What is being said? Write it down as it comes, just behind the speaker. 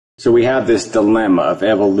So we have this dilemma of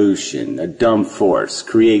evolution. A dumb force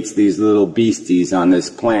creates these little beasties on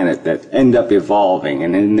this planet that end up evolving,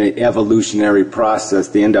 and in the evolutionary process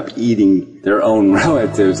they end up eating their own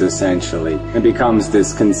relatives, essentially. It becomes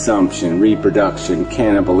this consumption, reproduction,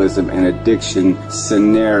 cannibalism, and addiction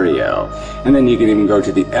scenario. And then you can even go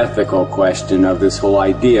to the ethical question of this whole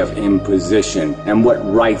idea of imposition, and what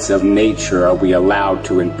rights of nature are we allowed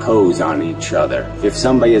to impose on each other. If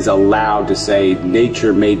somebody is allowed to say,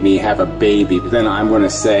 nature made me have a baby, then I'm going to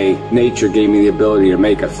say, nature gave me the ability to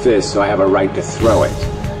make a fist, so I have a right to throw it.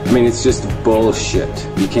 I mean, it's just bullshit.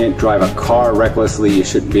 You can't drive a car recklessly. You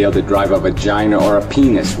shouldn't be able to drive a vagina or a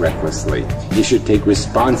penis recklessly. You should take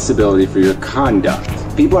responsibility for your conduct.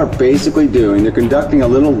 People are basically they're conducting a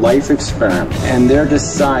little life experiment, and they're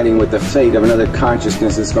deciding what the fate of another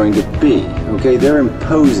consciousness is going to be. Okay, they're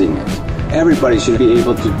imposing it. Everybody should be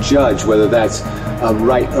able to judge whether that's a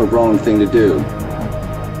right or wrong thing to do.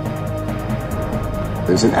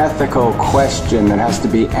 There's an ethical question that has to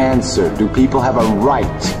be answered. Do people have a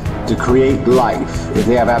right to create life if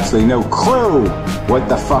they have absolutely no clue what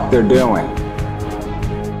the fuck they're doing?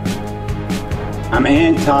 I'm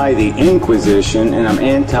anti the Inquisition and I'm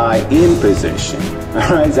anti-imposition.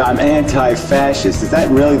 Alright, so I'm anti-fascist. Is that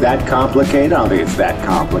really that complicated? I don't think it's that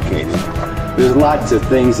complicated. There's lots of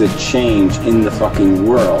things that change in the fucking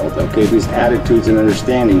world, okay? These attitudes and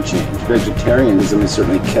understanding change. Vegetarianism is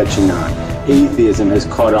certainly catching on. Atheism has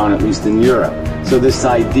caught on, at least in Europe. So this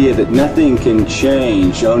idea that nothing can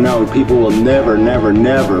change, oh no, people will never, never,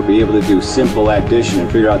 never be able to do simple addition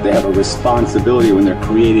and figure out they have a responsibility when they're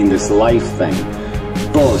creating this life thing.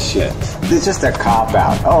 Bullshit. It's just a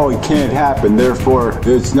cop-out. Oh, it can't happen, therefore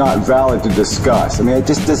it's not valid to discuss. I mean, it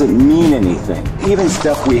just doesn't mean anything. Even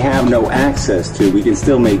stuff we have no access to, we can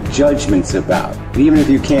still make judgments about. Even if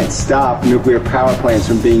you can't stop nuclear power plants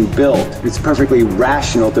from being built, it's perfectly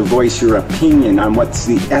rational to voice your opinion on what's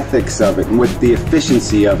the ethics of it, and what the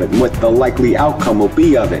efficiency of it, and what the likely outcome will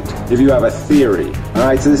be of it, if you have a theory.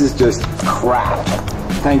 Alright, so this is just crap.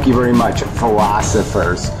 Thank you very much,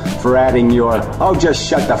 philosophers, for adding your, oh, just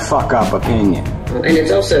shut the fuck up opinion. And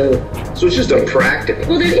it's also... So it's just impractical.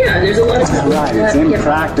 Well, there's a lot of... Right, it's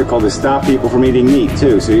impractical to stop people from eating meat,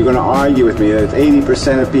 too. So you're going to argue with me that if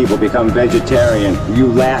 80% of people become vegetarian, you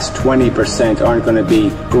last 20% aren't going to be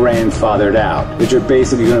grandfathered out. That you're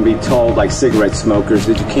basically going to be told, like cigarette smokers,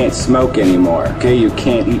 that you can't smoke anymore, okay? You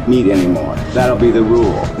can't eat meat anymore. That'll be the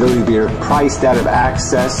rule. You'll either be priced out of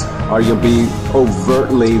access, or you'll be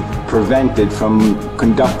overtly prevented from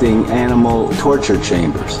conducting animal torture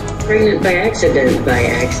chambers. Pregnant by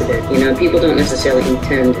accident, you know, people don't necessarily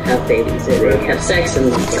intend to have babies, they have sex and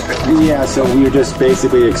get pregnant. Yeah, so you're just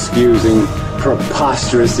basically excusing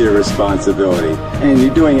preposterous irresponsibility. And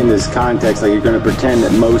you're doing it in this context like you're going to pretend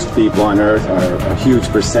that most people on Earth, or a huge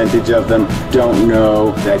percentage of them, don't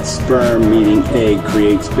know that sperm meeting egg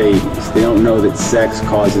creates babies. They don't know that sex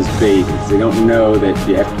causes babies. They don't know that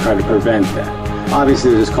you have to try to prevent that.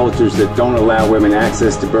 Obviously, there's cultures that don't allow women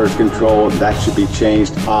access to birth control. That should be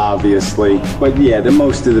changed, obviously. But yeah,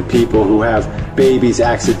 most of the people who have babies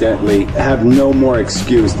accidentally have no more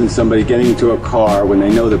excuse than somebody getting into a car when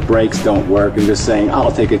they know the brakes don't work and just saying,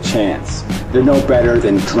 I'll take a chance. They're no better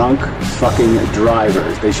than drunk fucking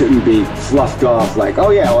drivers. They shouldn't be fluffed off like, oh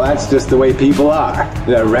yeah, well that's just the way people are.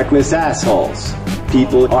 They're reckless assholes.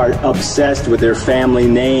 People are obsessed with their family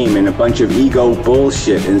name and a bunch of ego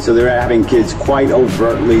bullshit, and so they're having kids quite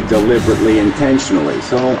overtly, deliberately, intentionally.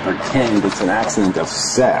 So don't pretend it's an accident of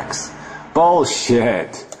sex.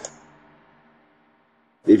 Bullshit.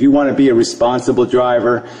 If you want to be a responsible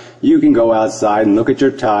driver, you can go outside and look at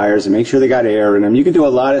your tires and make sure they got air in them. You can do a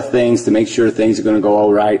lot of things to make sure things are going to go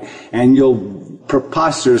all right, and you'll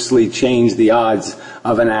preposterously change the odds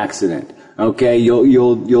of an accident. Okay,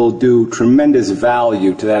 you'll do tremendous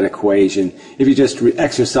value to that equation if you just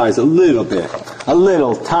exercise a little bit, a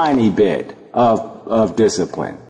little tiny bit of discipline.